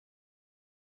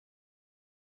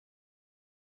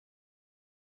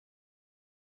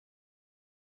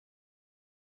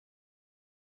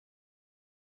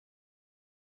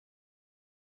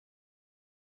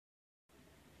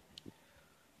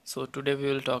So today we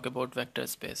will talk about vector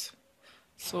space.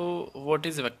 So what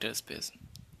is vector space?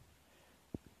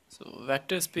 So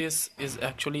vector space is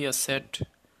actually a set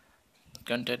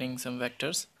containing some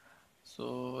vectors.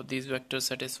 So these vectors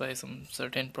satisfy some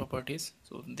certain properties.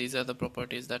 So these are the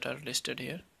properties that are listed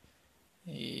here,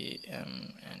 A,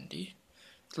 M and D.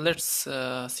 So let's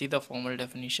see the formal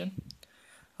definition.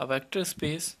 A vector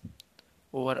space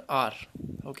over R.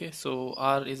 Okay, so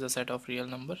R is a set of real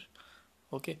number.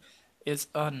 Okay, is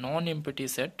a non-empty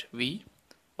set V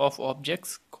of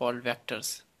objects called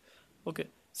vectors. Okay,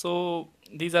 so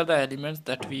these are the elements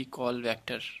that we call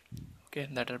vector, okay,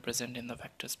 that are present in the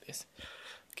vector space.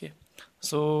 Okay,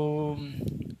 so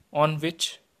on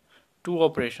which two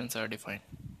operations are defined,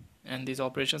 and these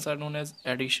operations are known as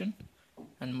addition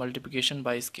and multiplication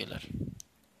by scalar.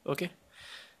 Okay,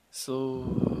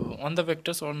 so on the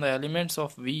vectors, on the elements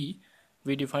of V,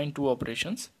 we define two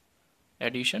operations,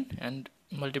 addition and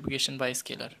multiplication by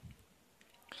scalar,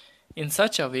 in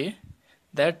such a way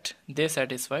that they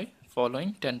satisfy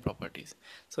following 10 properties.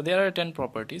 So there are 10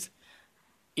 properties.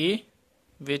 A,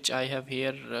 which I have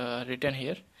here written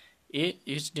here, A,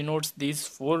 which denotes these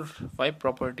 5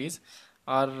 properties,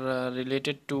 are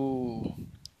related to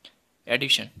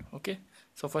addition. Okay,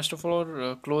 so first of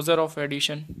all, closure of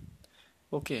addition.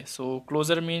 Okay, so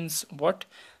closure means what?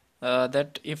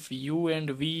 That if U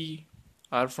and V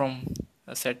are from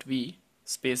a set V,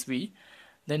 space V,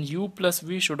 then U plus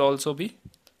V should also be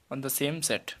on the same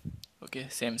set. Okay,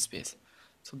 same space.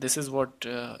 So this is what,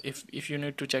 if you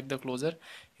need to check the closure,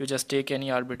 you just take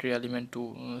any arbitrary element,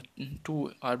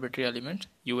 two arbitrary elements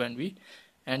U and V,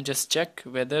 and just check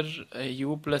whether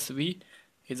U plus V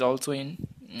is also in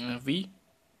V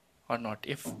or not.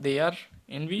 If they are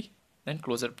in V, then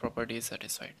closure property is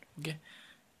satisfied. Okay,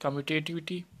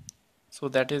 commutativity, so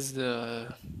that is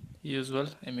the usual,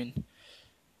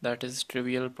 that is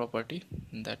trivial property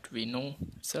that we know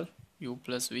itself. U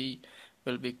plus V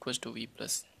will be equals to V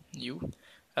plus U.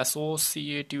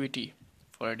 Associativity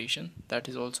for addition, that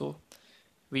is also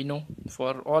we know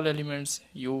for all elements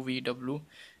U, V, W,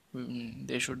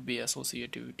 they should be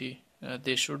associativity,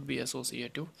 they should be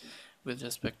associative with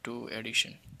respect to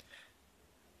addition.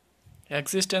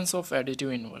 Existence of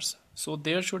additive inverse, so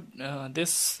there should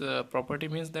this property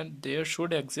means that there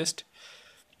should exist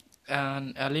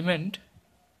an element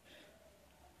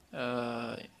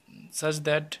uh, such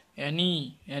that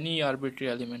any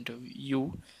arbitrary element of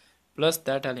U plus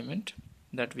that element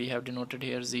that we have denoted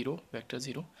here 0, vector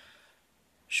 0,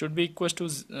 should be equals to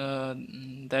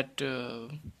that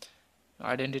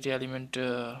identity element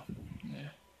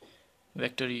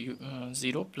vector U,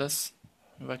 0 plus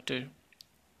vector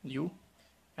U,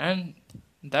 and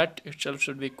that itself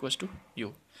should be equals to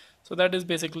U. So that is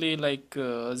basically like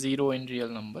 0 in real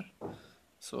number.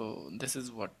 So this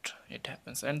is what it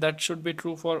happens, and that should be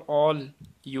true for all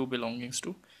U belongings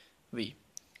to V.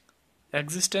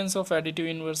 Existence of additive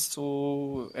inverse,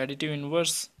 so additive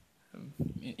inverse,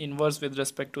 inverse with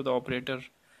respect to the operator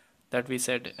that we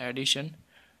said addition,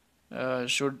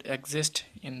 should exist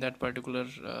in that particular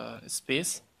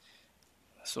space.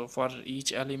 So for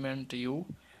each element U,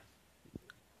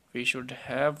 we should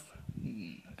have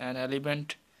an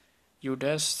element U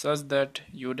dash such that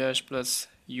U dash plus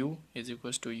U is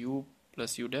equals to U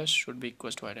plus U dash should be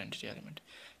equals to identity element.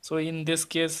 So in this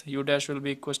case, U dash will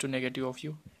be equals to negative of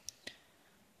U.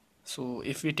 So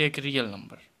if we take real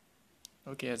number,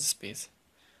 okay, as space,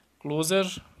 closure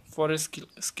for a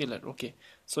scalar. Okay,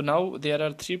 so now there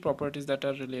are 3 properties that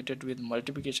are related with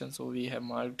multiplication, so we have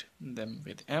marked them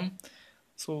with M.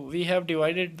 So we have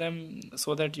divided them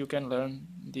so that you can learn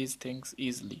these things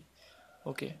easily.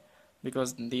 Okay,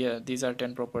 because these are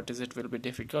 10 properties, it will be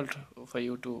difficult for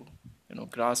you to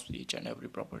grasp each and every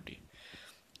property.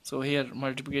 So here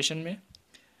multiplication may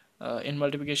in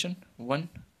multiplication, 1,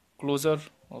 closure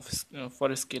of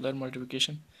for a scalar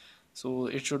multiplication, so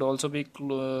it should also be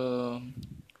closed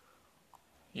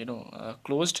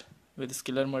with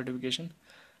scalar multiplication.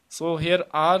 So here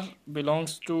R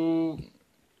belongs to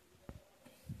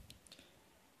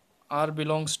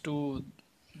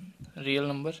real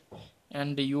number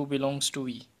and U belongs to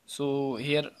V. So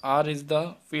here R is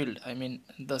the field,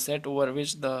 the set over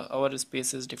which our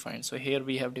space is defined. So here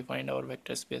we have defined our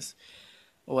vector space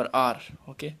over R.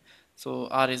 Okay, so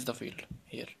R is the field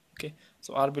here. Okay,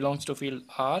 so R belongs to field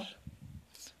R.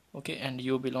 Okay, and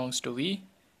U belongs to V.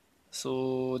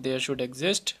 So there should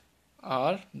exist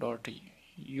R dot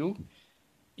U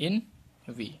in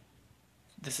V.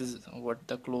 This is what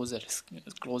the closure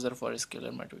for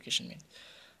scalar multiplication means.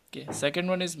 Okay, second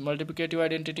one is multiplicative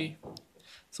identity.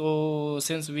 So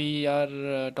since we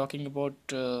are talking about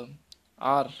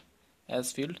R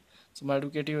as field, So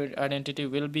multiplicative identity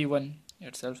will be 1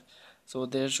 itself. So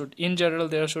there should, in general,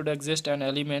 there should exist an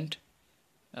element,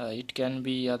 it can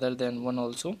be other than 1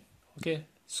 also, okay,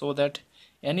 so that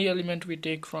any element we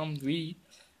take from V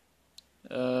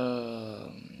uh,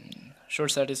 should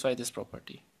satisfy this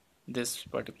property. This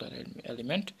particular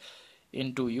element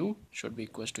into U should be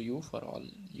equals to U for all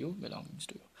U belongs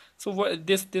to U. So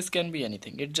this can be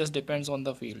anything, it just depends on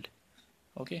the field,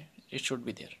 okay, it should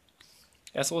be there.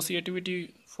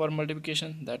 Associativity for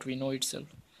multiplication, that we know itself,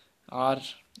 R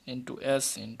into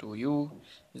S into U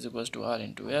is equals to R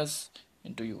into S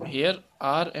into U. Here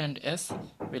R and S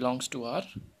belongs to R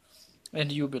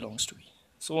and U belongs to V,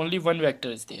 so only one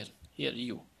vector is there here,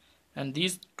 U, and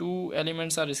these two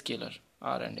elements are scalar,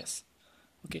 R and S,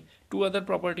 okay. Two other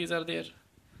properties are there,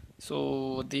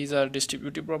 so these are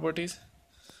distributive properties.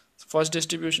 First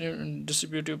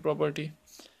distributive property,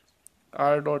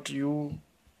 R dot U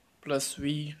plus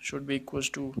V should be equals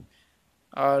to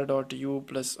R dot U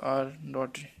plus R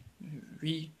dot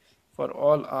V for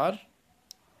all R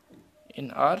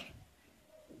in R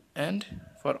and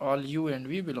for all U and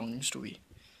V belongs to V.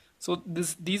 So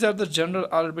these are the general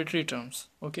arbitrary terms,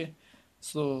 okay.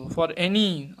 So for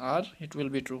any R it will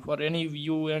be true, for any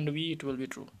U and V it will be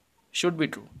true, should be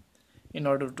true, in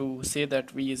order to say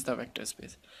that V is the vector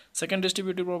space. Second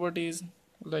distributive property is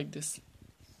like this.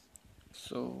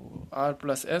 So R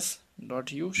plus S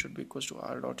dot U should be equals to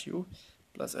R dot U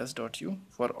plus S dot U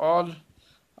for all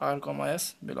R comma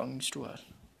S belongs to R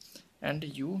and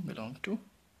U belong to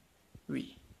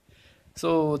V.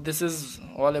 So this is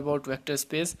all about vector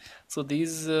space. So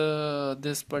this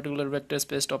particular vector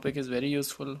space topic is very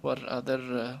useful for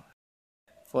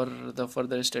for the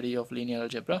further study of linear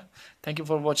algebra. Thank you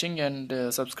for watching,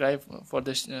 and subscribe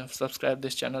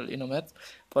this channel InnoMath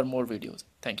for more videos.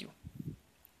 Thank you.